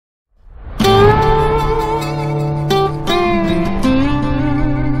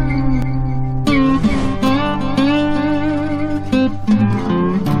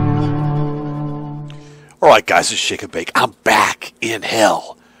Alright guys, it's Shake and Bake. I'm back in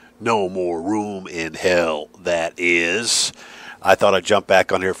hell. No more room in hell, that is. I thought I'd jump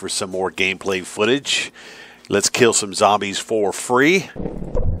back on here for some more gameplay footage. Let's kill some zombies for free.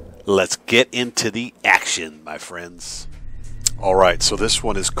 Let's get into the action, my friends. Alright, so this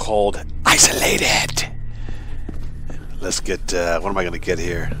one is called Isolated. Let's get, what am I going to get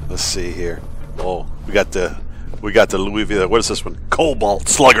here? Let's see here. Oh, we got the Louisville, what is this one? Cobalt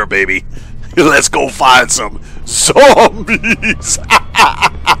Slugger, baby. Let's go find some zombies.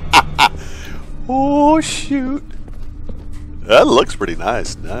 Oh, shoot. That looks pretty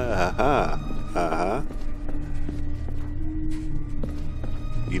nice. You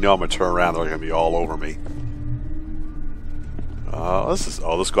know I'm going to turn around. They're going to be all over me. Let's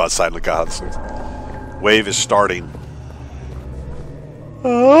go outside and look out. Wave is starting.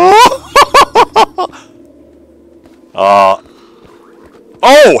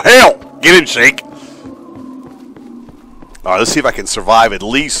 Oh, hell! Get in, Shake. Alright, let's see if I can survive at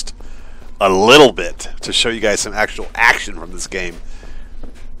least a little bit to show you guys some actual action from this game.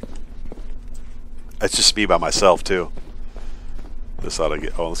 It's just me by myself, too. This ought to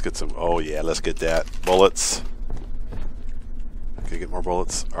get... Oh, let's get some... Oh, yeah, let's get that. Bullets. Can I get more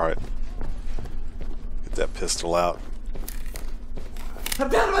bullets? Alright. Get that pistol out. I'm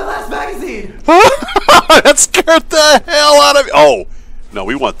down to my last magazine! That scared the hell out of me! Oh! No,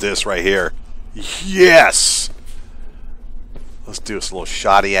 we want this right here. Yes! Let's do this little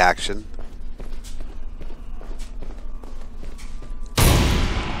shoddy action.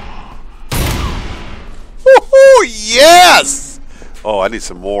 Woohoo! Yes! Oh, I need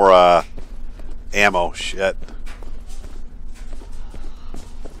some more ammo. Shit.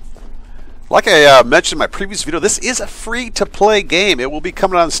 Like I mentioned in my previous video, this is a free-to-play game. It will be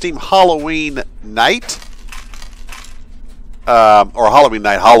coming on Steam Halloween night. Or Halloween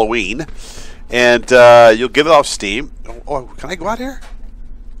night, Halloween. And you'll get it off Steam. Oh, can I go out here?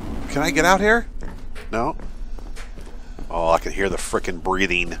 Can I get out here? No? Oh, I can hear the frickin'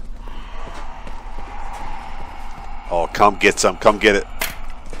 breathing. Oh, come get some. Come get it.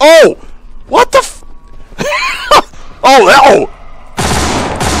 Oh! What the f... Oh, that... Oh!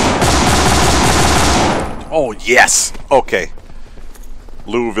 Oh, yes! Okay.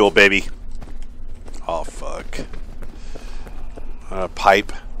 Louisville, baby. Oh, fuck.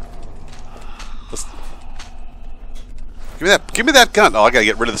 Pipe. Let's... Give me that gun. Oh, I gotta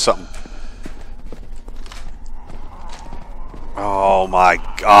get rid of something. Oh my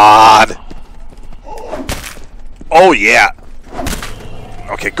god. Oh yeah.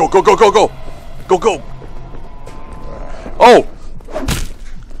 Okay, go, go, go, go, go. Go, go. Oh.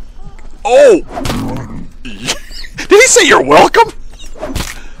 Oh. Did he say you're welcome?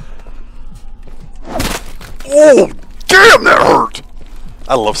 Oh, damn, that hurt.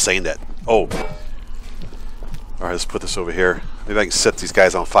 I love saying that. Oh. Alright, let's put this over here. Maybe I can set these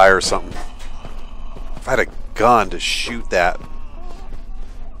guys on fire or something. If I had a gun to shoot that.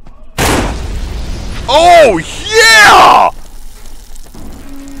 Oh, yeah!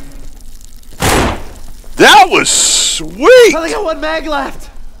 That was sweet! I only got one mag left!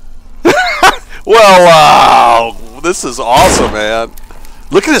 Well, this is awesome, man.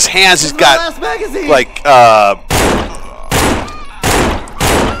 Look at his hands. He's got, last magazine. Like, damn!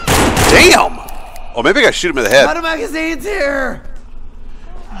 Oh, maybe I gotta shoot him in the head. Out of magazines here!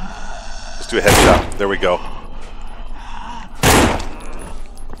 Let's do a headshot. There we go.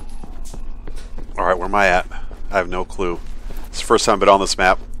 Alright, where am I at? I have no clue. It's the first time I've been on this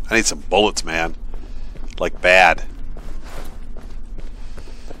map. I need some bullets, man. Like, bad.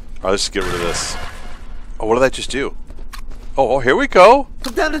 Alright, let's just get rid of this. Oh, what did I just do? Oh, here we go.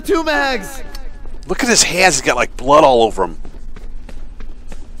 I'm down to 2 mags! Look at his hands. He's got, like, blood all over him.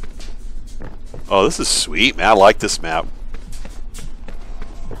 Oh, this is sweet, man. I like this map.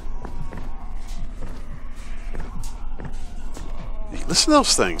 Listen to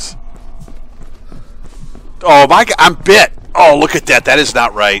those things. Oh, my God. I'm bit. Oh, look at that. That is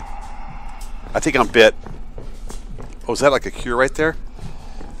not right. I think I'm bit. Oh, is that like a cure right there?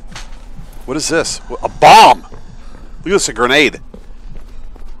 What is this? A bomb. Look at this, a grenade.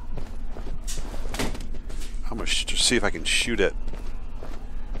 I'm going to see if I can shoot it.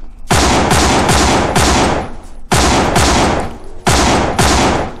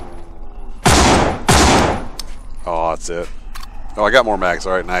 Oh, that's it. Oh, I got more mags.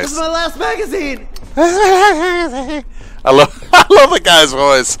 All right, nice. This is my last magazine. I love the guy's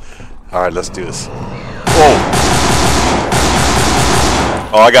voice. All right, let's do this. Whoa.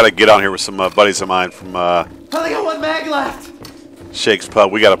 Oh, I gotta get on here with some buddies of mine from I only got one mag left. Shake's Pub.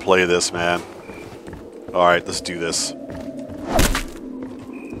 We gotta play this, man. All right, let's do this.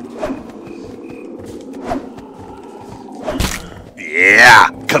 Yeah,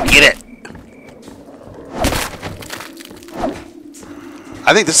 come get it.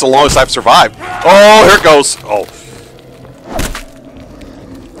 I think this is the longest I've survived. Oh, here it goes. Oh.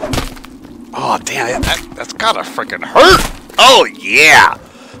 Oh, damn. That's gotta freaking hurt. Oh, yeah.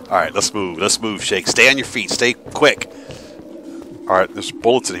 All right, let's move. Let's move, Shake. Stay on your feet. Stay quick. All right, there's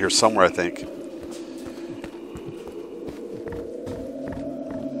bullets in here somewhere, I think.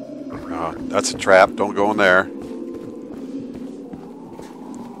 That's a trap. Don't go in there.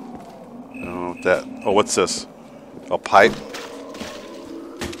 No, that. Oh, what's this? A pipe?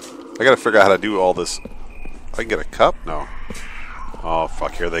 I gotta figure out how to do all this. I can get a cup? No. Oh,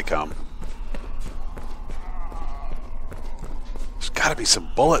 fuck. Here they come. There's gotta be some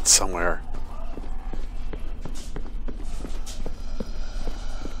bullets somewhere.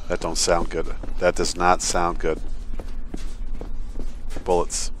 That don't sound good. That does not sound good.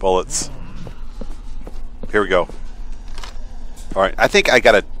 Bullets. Bullets. Here we go. Alright, I think I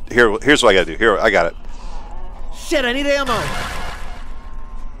gotta... Here's what I gotta do. Here, I got it. Shit, I need ammo.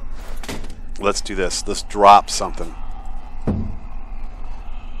 Let's do this. Let's drop something.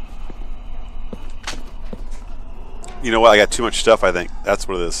 You know what? I got too much stuff, I think. That's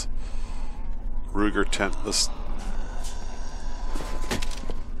what it is. Ruger 10. Let's...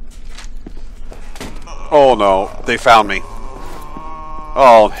 Oh, no. They found me.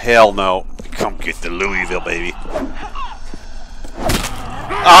 Oh, hell no. Come get the Louisville, baby.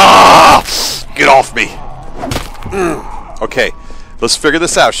 Ah! Get off me. Okay. Let's figure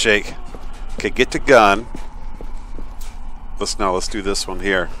this out, Shake. Okay, get the gun. Let's do this one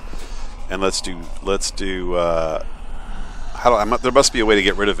here. And let's do there must be a way to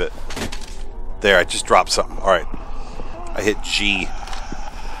get rid of it. There, I just dropped something. All right. I hit G.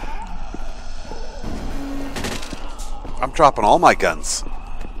 I'm dropping all my guns.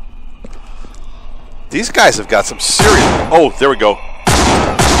 These guys have got some serious... Oh, there we go.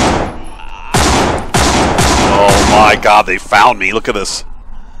 Oh my God, they found me. Look at this.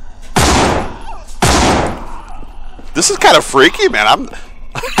 This is kind of freaky, man.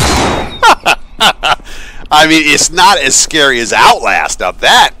 I mean, it's not as scary as Outlast. Now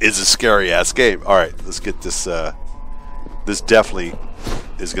that is a scary ass game. All right, let's get this. This definitely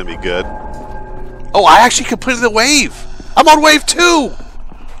is going to be good. Oh, I actually completed the wave. I'm on wave 2.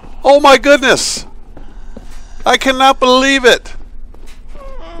 Oh my goodness. I cannot believe it.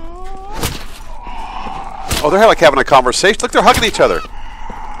 Oh, they're like having a conversation. Look, they're hugging each other.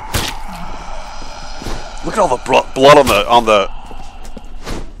 Look at all the blood on the...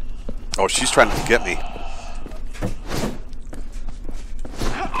 Oh, she's trying to get me.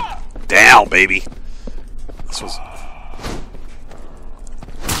 Down, baby. This was...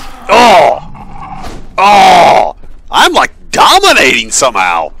 Oh! Oh! I'm like dominating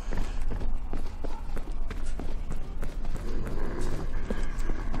somehow.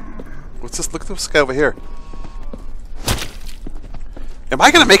 What's this? Look at this guy over here. Am I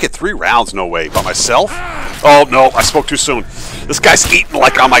going to make it 3 rounds? No way. By myself? Oh, no. I spoke too soon. This guy's eating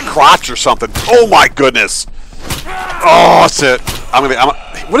like on my crotch or something. Oh, my goodness. Oh, that's it.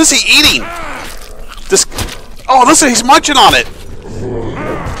 What is he eating? This... Oh, listen. He's munching on it.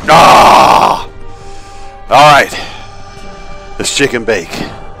 Ah! All right. This chicken bake.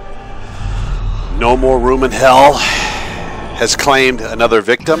 No More Room in Hell has claimed another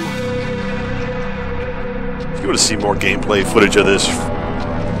victim. If you want to see more gameplay footage of this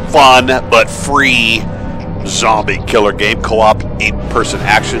fun but free zombie killer game, co-op 8-person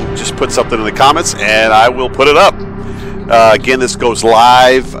action, just put something in the comments and I will put it up. Again, this goes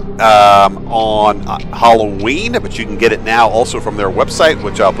live on Halloween, but you can get it now also from their website,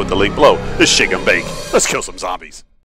 which I'll put the link below. This Shake 'em Bake. Let's kill some zombies.